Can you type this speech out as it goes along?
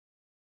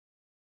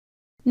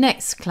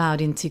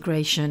Nextcloud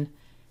integration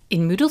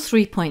in Moodle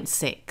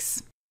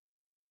 3.6.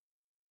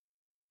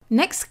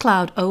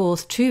 Nextcloud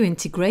OAuth 2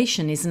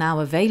 integration is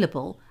now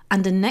available,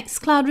 and a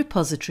Nextcloud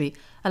repository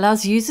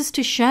allows users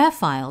to share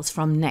files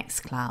from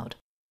Nextcloud.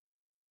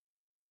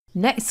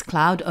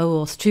 Nextcloud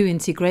OAuth 2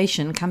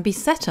 integration can be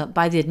set up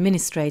by the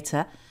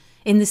administrator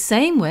in the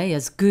same way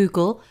as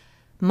Google,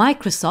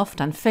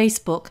 Microsoft and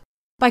Facebook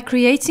by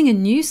creating a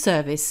new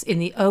service in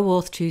the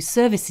OAuth 2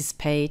 Services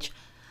page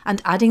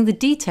and adding the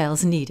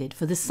details needed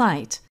for the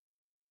site.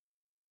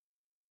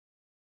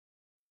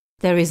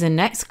 There is a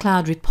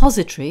Nextcloud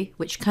repository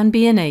which can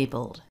be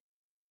enabled.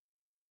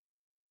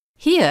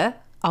 Here,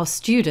 our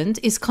student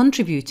is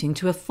contributing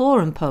to a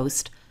forum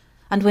post,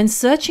 and when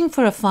searching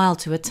for a file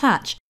to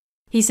attach,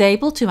 he's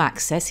able to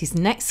access his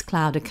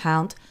Nextcloud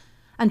account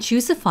and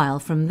choose a file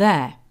from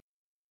there.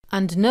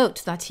 And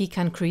note that he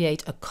can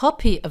create a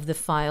copy of the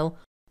file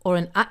or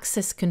an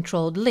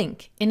access-controlled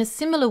link in a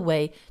similar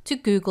way to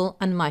Google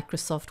and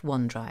Microsoft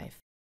OneDrive.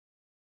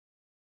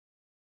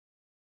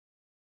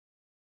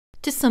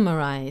 To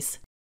summarize,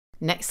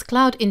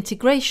 Nextcloud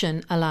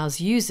integration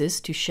allows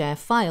users to share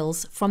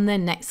files from their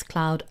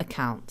Nextcloud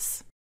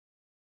accounts.